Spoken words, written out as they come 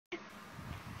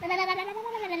So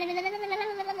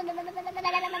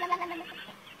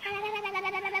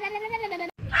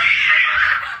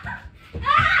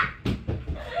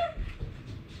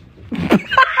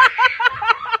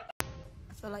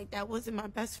like that wasn't my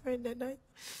best friend that night.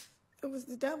 It was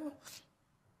the devil.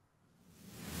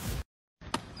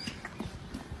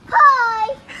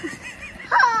 Hi!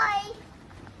 Hi!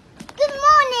 Good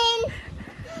morning!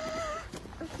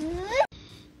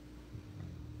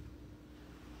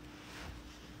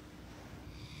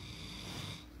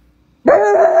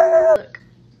 Look,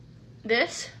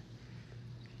 this,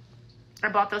 I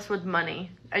bought this with money.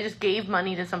 I just gave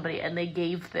money to somebody and they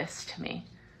gave this to me.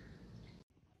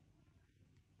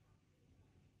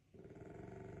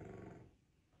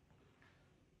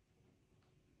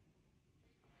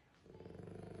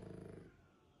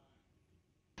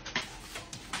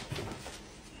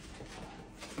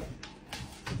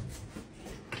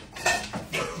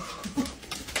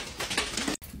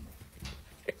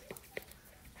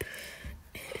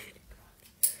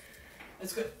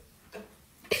 Let's go.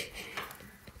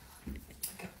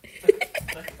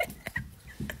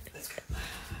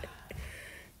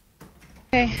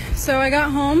 Okay, so I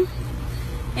got home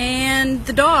and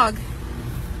the dog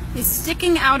is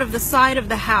sticking out of the side of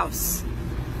the house.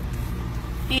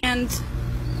 And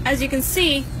as you can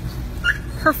see,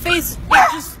 her face,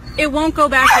 it won't go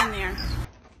back in there.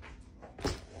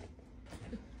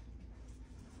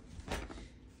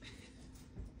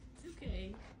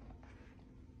 Okay.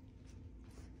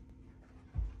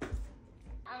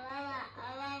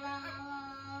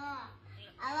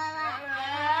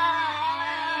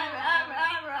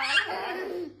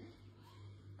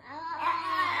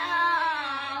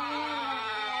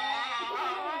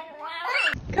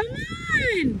 Come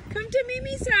on! Come to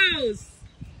Mimi's house!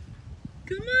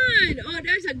 Come on! Oh,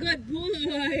 that's a good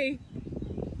boy!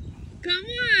 Come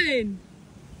on!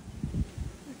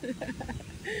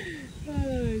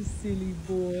 Oh, silly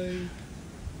boy.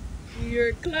 You're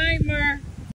a climber.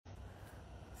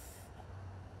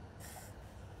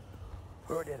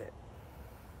 Who did it?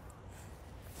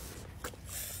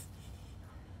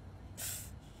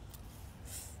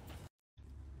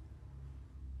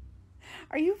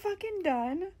 Are you fucking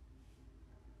done?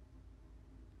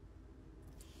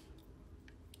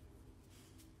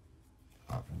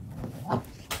 Oh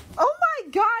my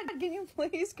God! Can you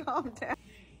please calm down?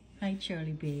 Hi,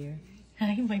 Charlie Bear.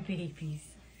 Hi, my babies.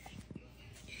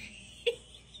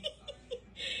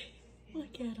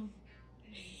 Look at them.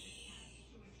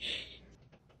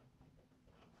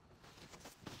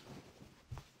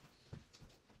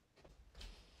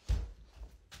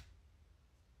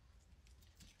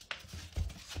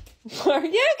 Are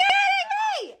you kidding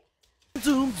me?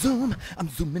 Zoom, zoom, I'm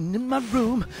zooming in my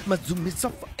room. My zoom is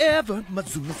off forever. My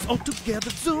zoom is all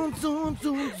together. Zoom, zoom,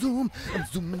 zoom, zoom. I'm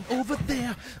zooming over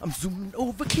there. I'm zooming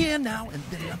over here now. And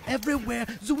then I'm everywhere.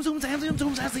 Zoom, zoom, zoom, zoom,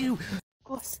 zoom, I see you.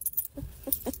 Goss.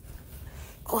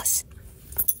 Goss.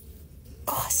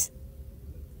 Goss.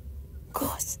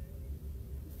 Goss.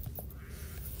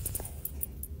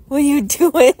 What are you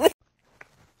doing?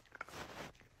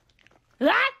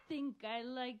 I think I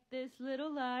like this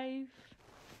little life.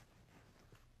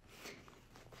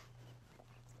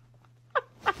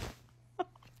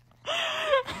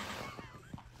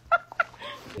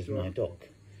 Is my dog.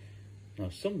 Now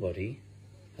somebody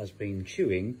has been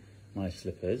chewing my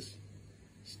slippers.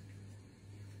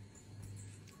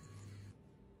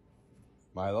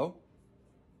 Milo?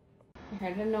 I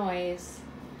heard a noise,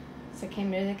 so I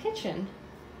came to the kitchen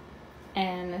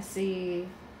and I see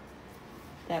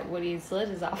that Woody's lid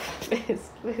is off of his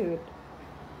food.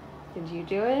 Did you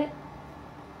do it?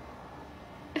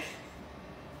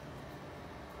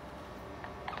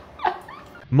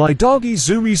 My doggy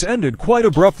zoomies ended quite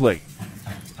abruptly.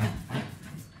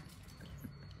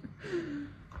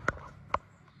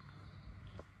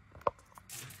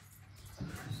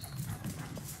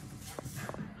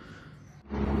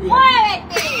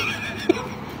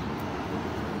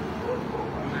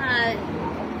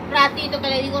 Ratito que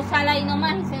le digo sal ahí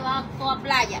nomás y se va toda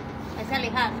playa. Es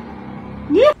alejar.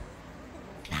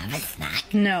 Have a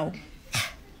snack? No.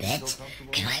 Bitch,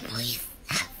 can I please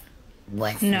have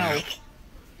one No. snack?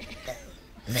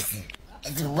 Listen,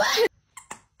 it's what?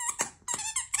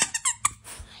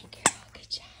 Hi, girl. Good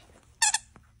job.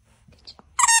 Good job.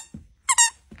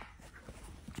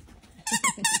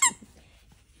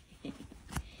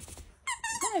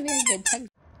 Not a very good tug.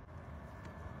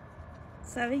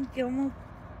 ¿Saben cómo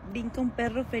brinca un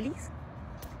perro feliz?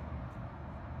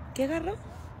 ¿Qué agarró?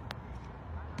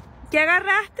 ¿Qué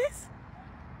agarraste?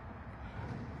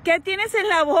 ¿Qué tienes en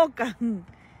la boca?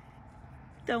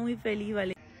 Está muy feliz,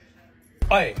 vale.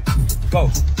 Aye, go.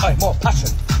 Aye, more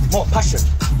passion. more passion,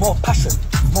 more passion,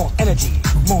 more energy,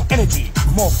 more energy,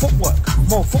 more footwork,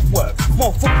 more footwork,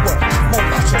 more footwork, more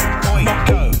passion,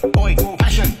 more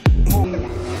passion, more.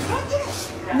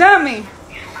 Dame.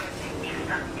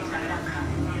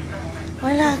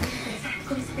 Hola.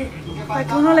 ¿Para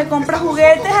qué uno le compra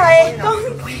juguetes a esto?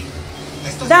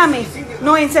 Dame.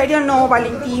 No, en serio, no,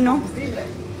 Valentino.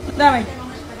 Dame.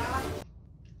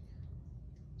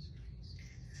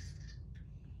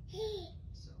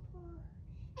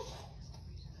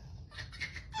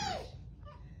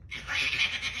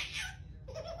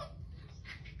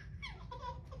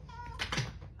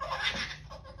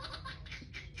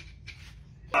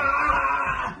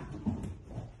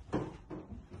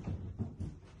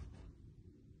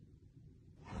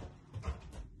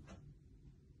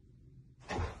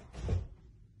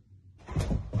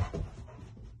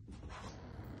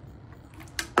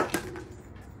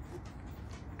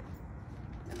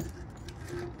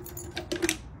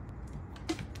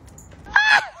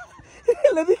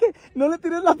 Le dije, no le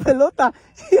tires la pelota.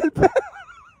 Y el perro.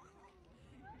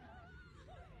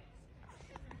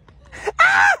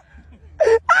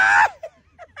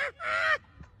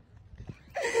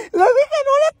 Le dije,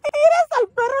 no le tires al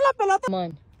perro la pelota. Come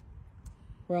on.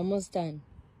 We're almost done.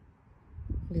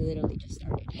 We literally just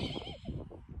started.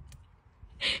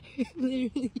 We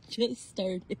literally just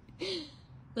started.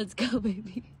 Let's go,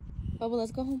 baby. Bubba,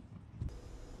 let's go home.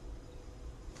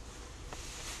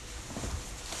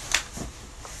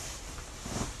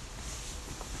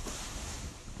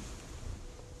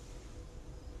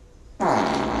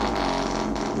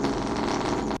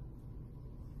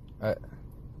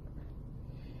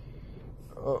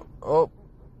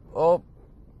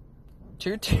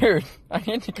 Dude, I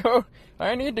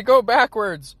need to go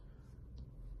backwards.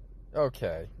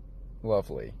 Okay,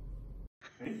 lovely.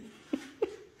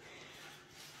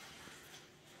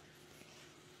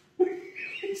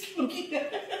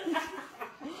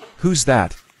 Who's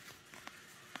that?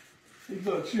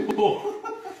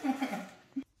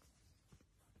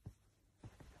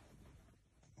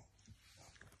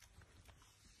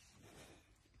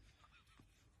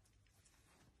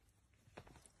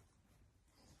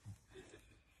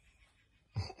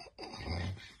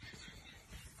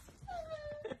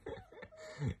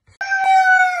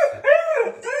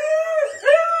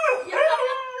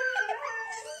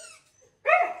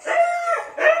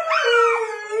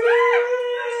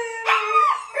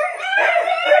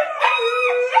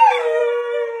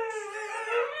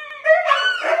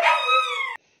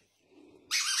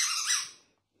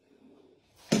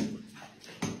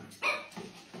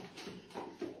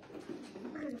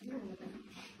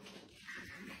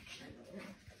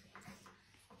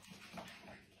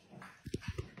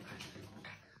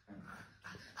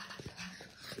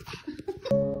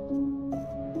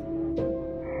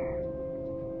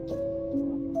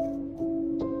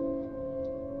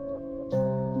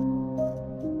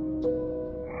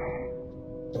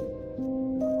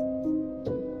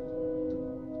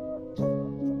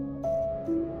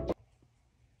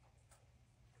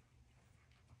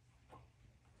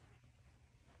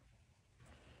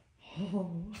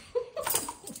 Come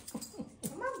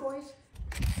on, boys.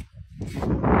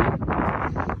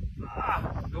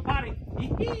 Go potty.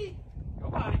 Go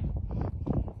potty.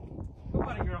 Go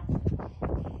potty, girl.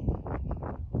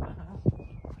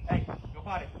 Hey, go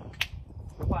potty.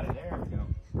 Go potty. There we go.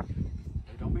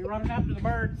 Don't be running after the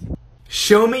birds.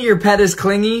 Show me your pet is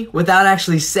clingy without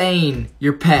actually saying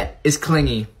your pet is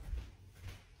clingy.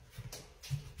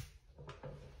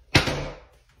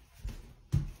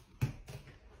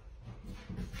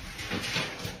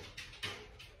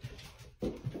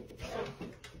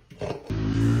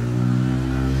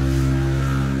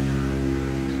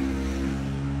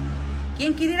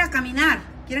 ¿Quién quiere ir a caminar?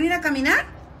 ¿Quieren ir a caminar?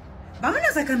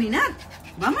 Vámonos a caminar.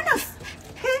 Vámonos.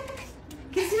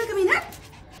 ¿Quieres ir a caminar?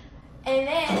 And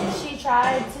then she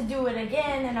tried to do it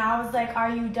again, and I was like,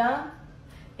 are you dumb?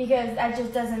 Because that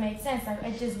just doesn't make sense. Like,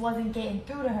 it just wasn't getting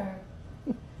through to her.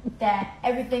 That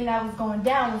everything that was going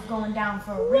down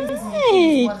for a reason.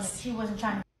 She wasn't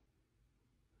trying to.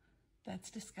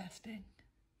 That's disgusting.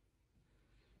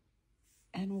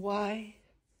 And why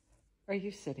are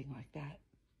you sitting like that?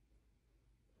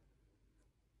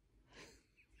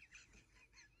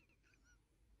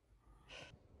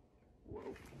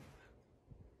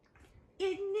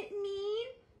 Isn't it mean?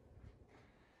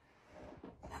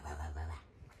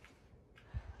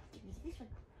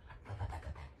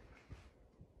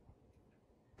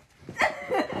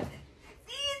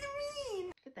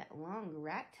 Look at that long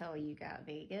rat tail you got,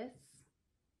 Vegas.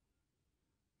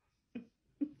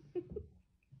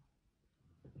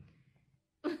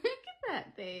 Look at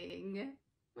that thing.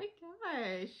 My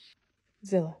gosh.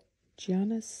 Zilla,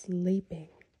 Gianna's sleeping.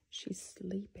 She's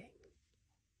sleeping.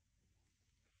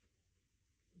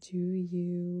 Do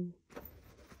you...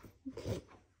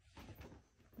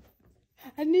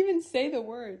 I didn't even say the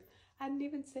words.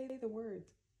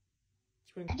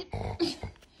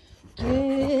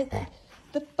 Get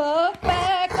the fuck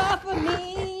back off of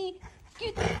me.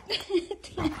 Get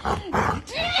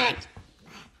back.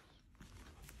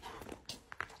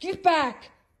 Get back.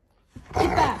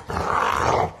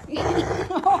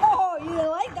 Oh, you didn't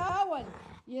like that one.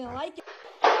 You didn't like it.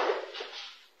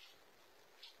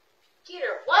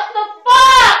 Peter, what the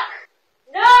fuck?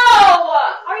 No!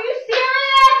 Are you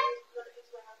serious?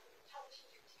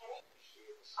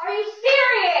 Are you serious?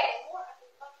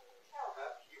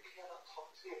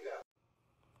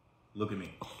 Look at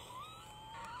me.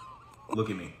 Look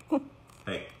at me.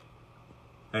 Hey.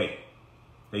 Hey.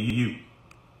 Hey, you.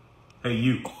 Hey,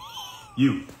 you.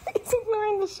 You. He's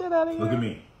ignoring the shit out of you. Look at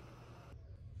me.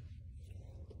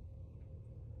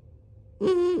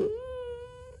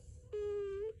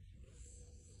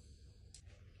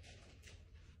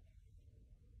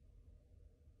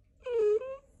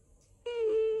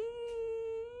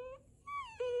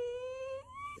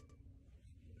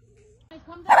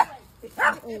 Come that way.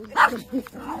 Oh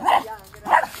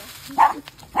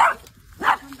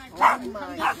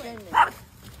my goodness.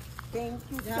 Thank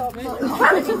you so much.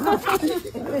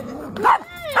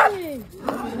 Hey!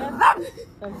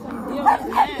 That's some deal he's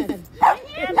mad.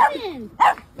 What happened?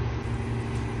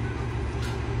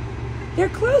 They're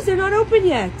closed. They're not open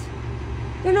yet.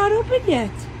 They're not open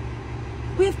yet.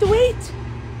 We have to wait.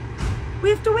 We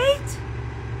have to wait.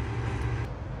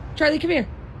 Charlie, come here.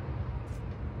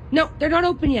 No, they're not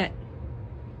open yet.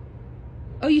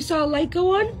 Oh, you saw a light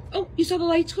go on? Oh, you saw the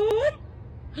lights go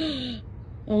on?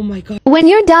 Oh my God. When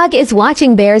your dog is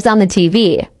watching bears on the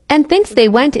TV and thinks they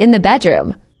went in the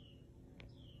bedroom.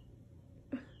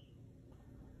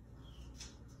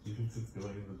 He thinks it's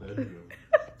going in the bedroom.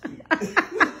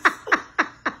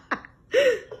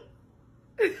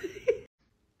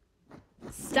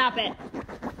 Stop it.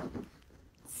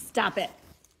 Stop it.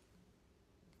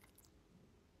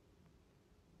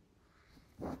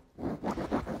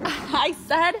 I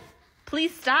said,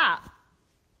 please stop.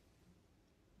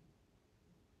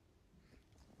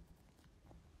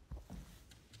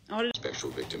 Special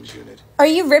Victims Unit. Are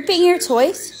you ripping your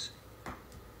toys?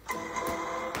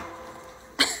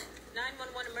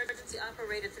 911 emergency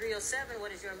operator 307.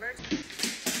 What is your emergency?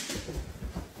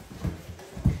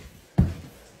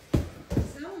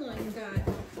 Someone got an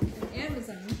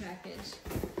Amazon package.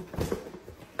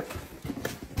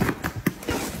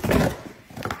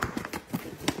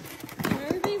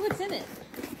 Ruby, what's in it?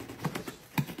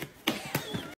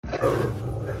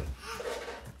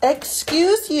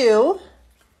 Excuse you.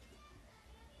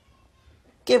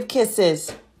 Give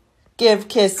kisses. Give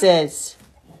kisses.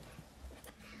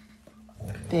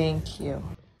 Thank you.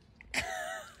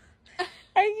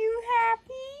 Are you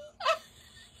happy?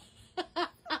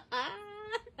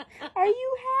 Are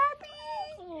you happy?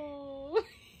 Oh.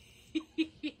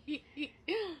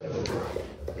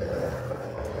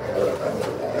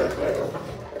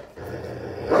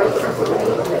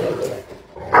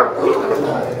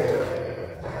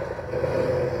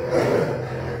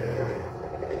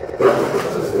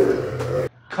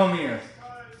 Come here.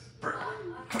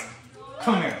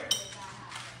 Come here.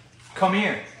 Come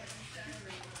here.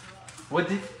 What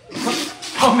did...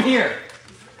 Come here.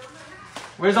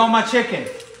 Where's all my chicken?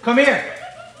 Come here.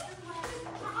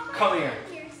 Come here.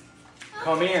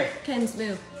 Come here. Ken's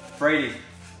move. Brady,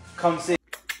 come sit.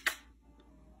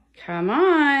 Come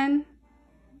on.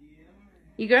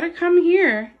 You gotta come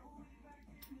here.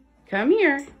 Come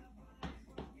here.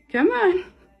 Come on.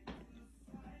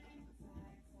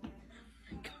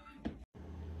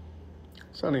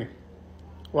 Sonny,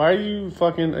 why are you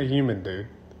fucking a human, dude?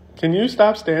 Can you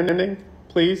stop standing,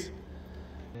 please?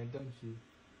 Don't you?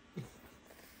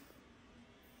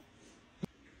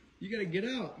 You gotta get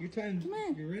out. Your time,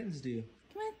 your rent's due.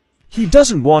 Come on. He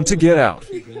doesn't want to get out.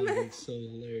 Oh God, that's so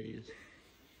hilarious.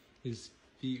 His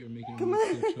feet are making him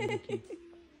look so chunky.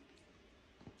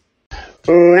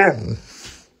 Oh,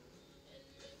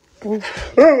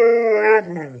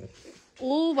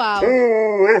 wow.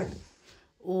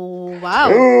 Oh, wow.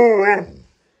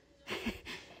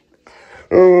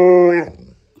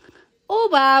 Oh,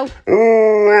 wow.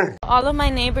 All of my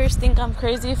neighbors think I'm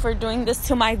crazy for doing this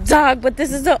to my dog, but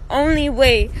this is the only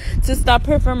way to stop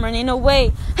her from running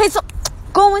away. Hey, so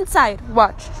go inside.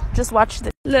 Watch. Just watch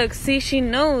this. Look, see, she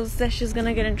knows that she's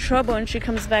gonna get in trouble when she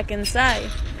comes back inside.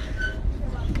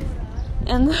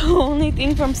 And the only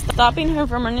thing from stopping her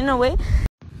from running away...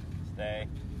 Stay.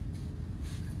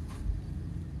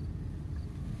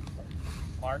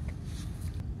 Mark.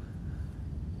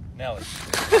 Nelly.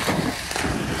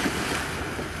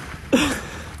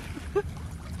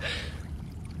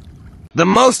 The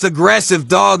most aggressive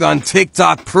dog on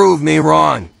TikTok proved me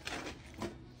wrong.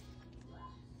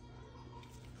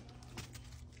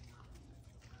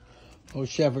 Oh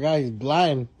shit, I forgot he's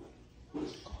blind.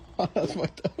 That's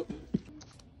fucked up.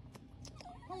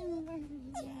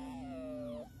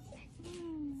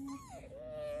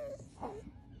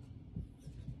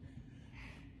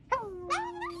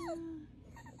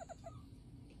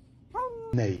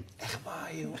 Nee, echt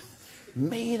waar joh.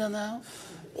 Meen je dat nou?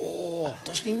 Oh,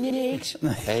 dat is niet niks.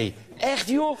 Nee, echt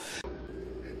joh.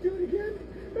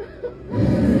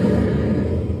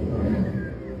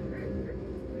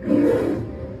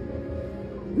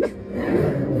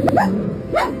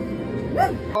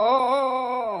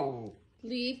 Oh!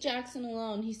 Leave Jackson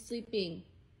alone. He's sleeping.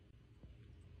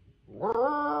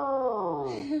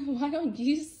 Why don't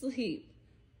you sleep?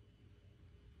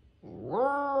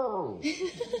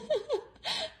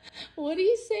 What are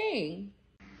you saying?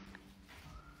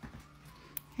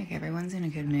 Like everyone's in a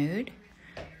good mood,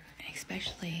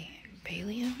 especially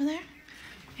Bailey over there,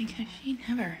 because she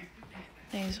never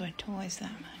plays with toys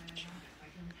that much.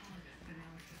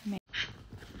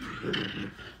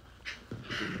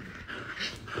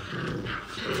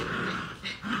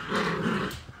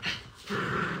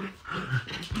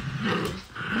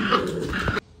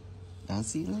 I'll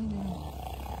see you later.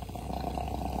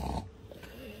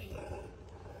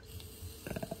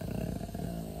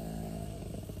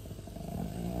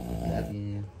 Love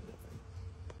you.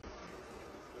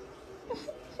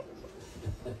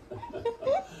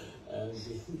 And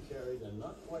being carried and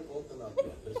not quite woken up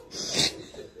yet.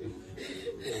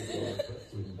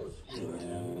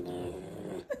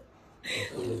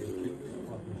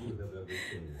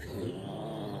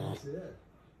 That's it.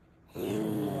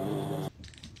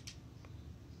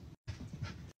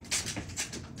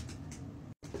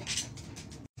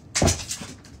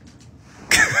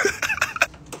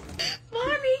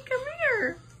 Mommy, come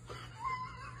here.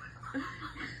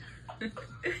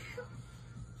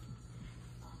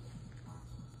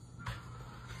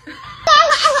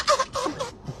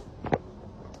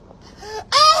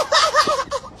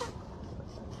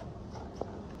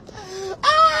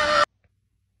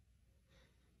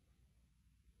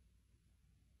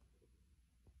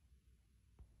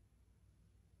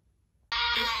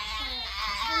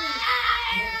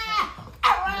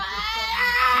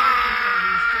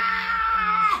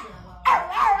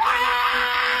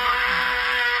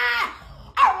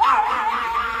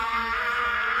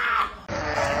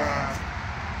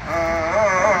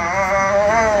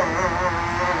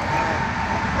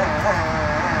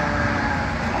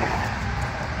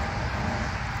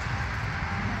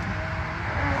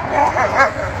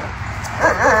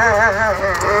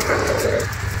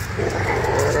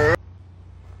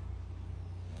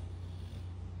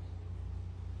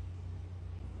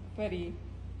 Buddy,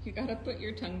 you gotta put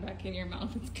your tongue back in your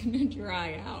mouth. It's gonna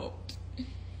dry out. It's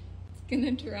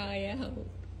gonna dry out.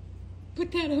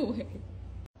 Put that away.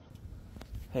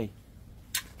 Hey,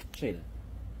 Shayna,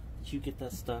 did you get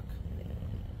that stuck?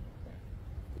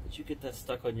 Did you get that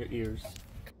stuck on your ears?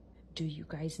 Do you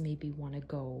guys maybe want to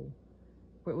go?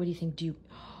 What do you think? Do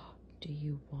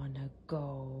you want to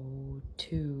go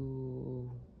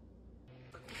to?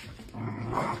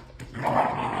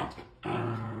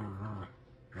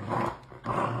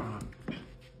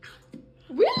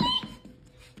 Really?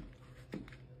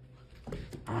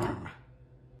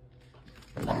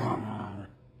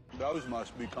 Those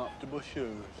must be comfortable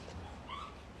shoes.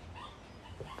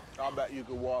 I bet you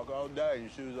could walk all day in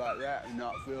shoes like that and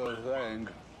not feel a thing.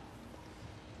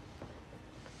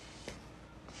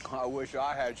 I wish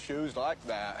I had shoes like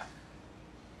that.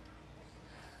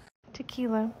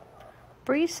 Tequila.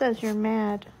 Bree says you're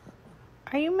mad.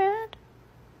 Are you mad?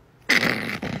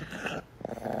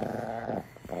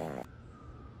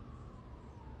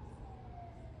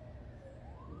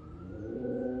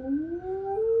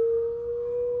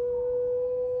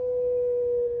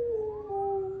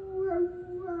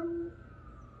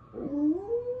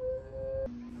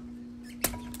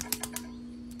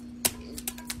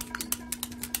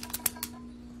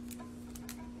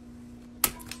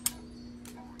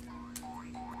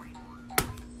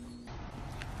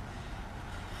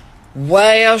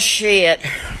 Well, shit.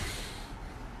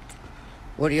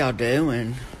 What are y'all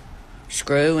doing?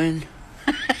 Screwing?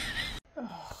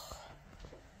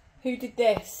 Who did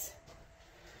this?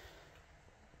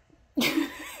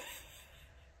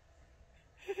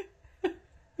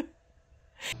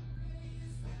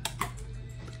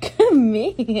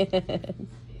 Man.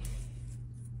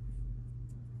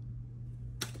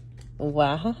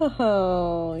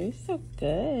 Wow, you're so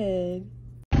good.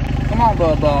 Come on,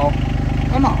 Bobo.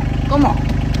 Come on, come on.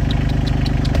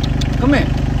 Come here.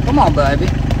 Come on, baby.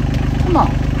 Come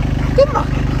on. Come on.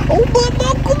 Oh,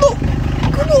 Bobo, come on.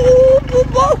 Come on,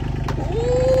 Bobo.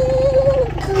 Oh,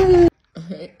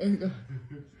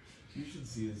 You should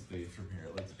see his face from here.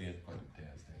 It looks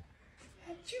fantastic.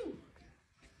 Achoo.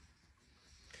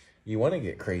 You want to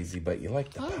get crazy, but you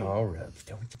like the power rubs,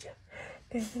 don't you?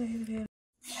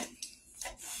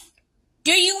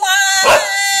 Do you want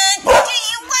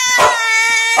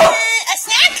a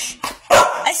snack?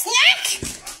 A snack?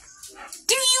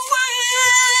 Do you want?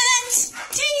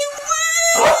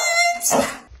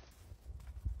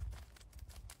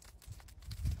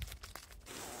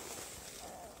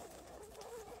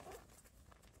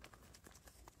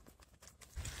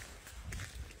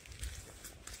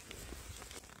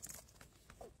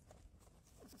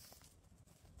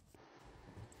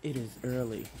 It is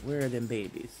early. Where are them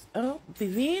babies? Oh,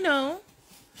 Vivino.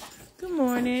 Good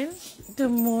morning. Good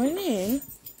morning.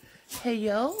 Hey,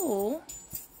 yo.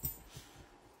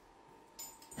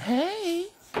 Hey.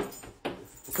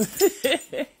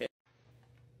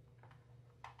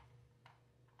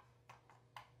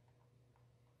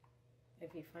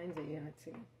 If he finds it, you have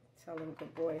to tell him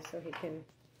good boy so he can...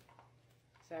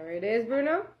 Is that where it is,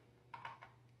 Bruno?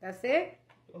 That's it?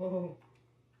 Oh.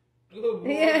 Good boy.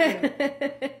 Yeah.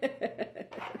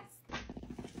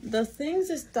 The things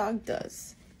this dog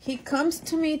does. He comes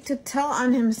to me to tell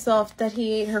on himself that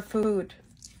he ate her food.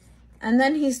 And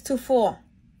then he's too full.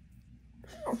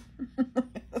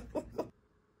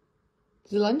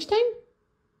 Is it lunchtime?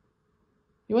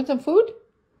 You want some food?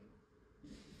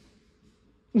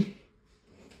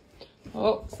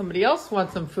 Oh, somebody else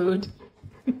wants some food.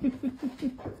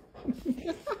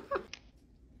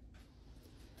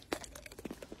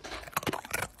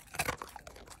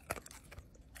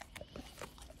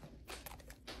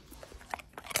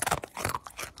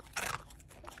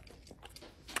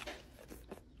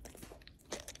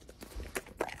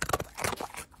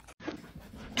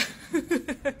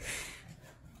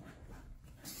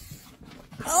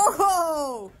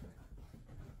 Oh!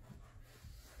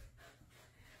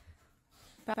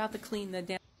 About to clean the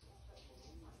damn.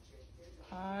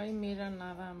 Ay, mira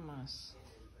nada más.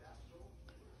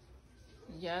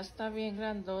 Ya está bien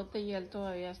grandote y él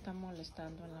todavía está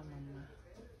molestando a la mamá.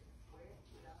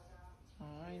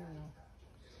 Ay, no.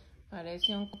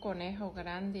 Parece un conejo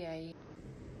grande ahí.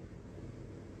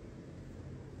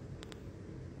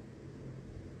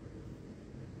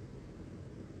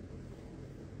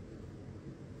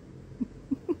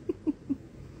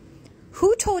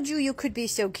 Who told you you could be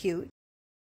so cute?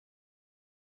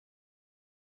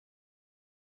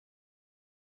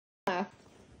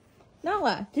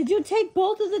 Nala, did you take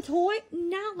both of the toys?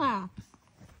 Nala,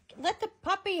 let the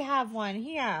puppy have one.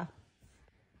 Here.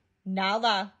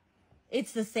 Nala,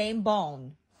 it's the same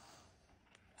bone.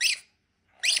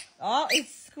 Oh, it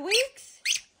squeaks.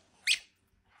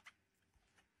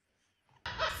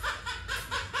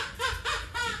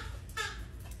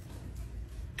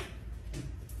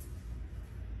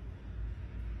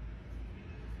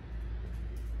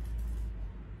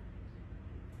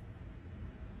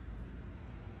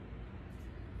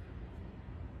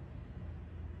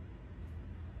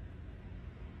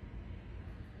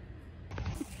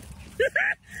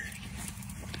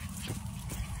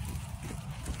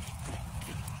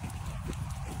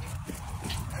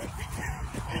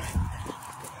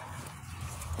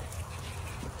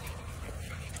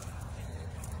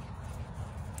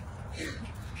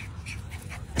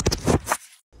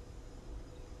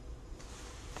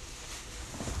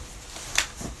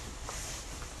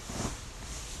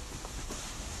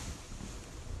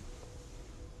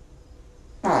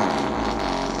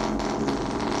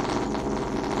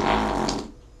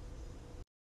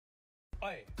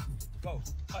 Go.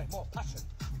 Aye, more passion,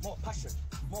 more passion,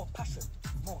 more passion,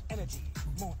 more energy,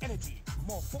 more energy,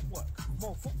 more footwork,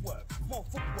 more footwork, more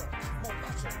footwork, more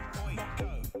passion. Oi,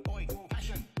 go. Oi, more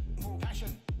passion, more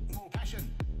passion, more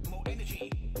passion, more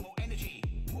energy, more energy,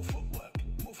 more footwork,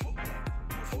 more footwork,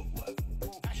 more footwork,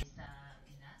 more passion.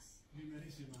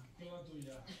 Primerísima, toda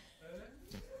tuya.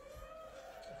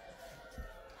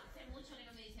 Hace mucho que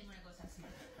no me dicen una cosa así.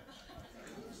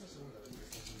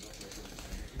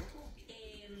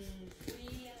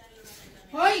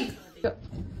 ¡Ay!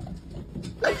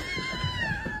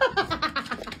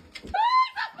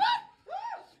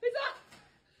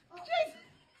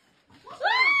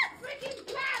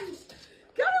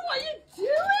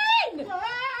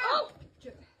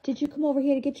 Did you come over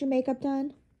here to get your makeup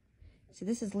done? See,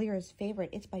 this is Lyra's favorite.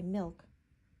 It's by Milk.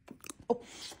 Oh,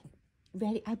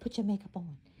 ready? I put your makeup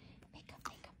on. Makeup.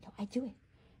 No, I do it.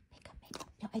 Makeup, makeup.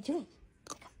 No, I do it.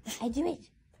 Makeup. No, I do it.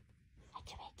 I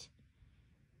do it.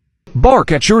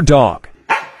 Bark at your dog.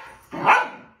 Is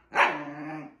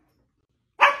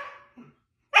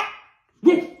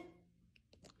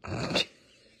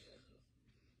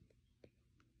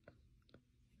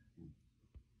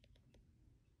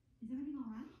everything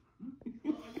all right?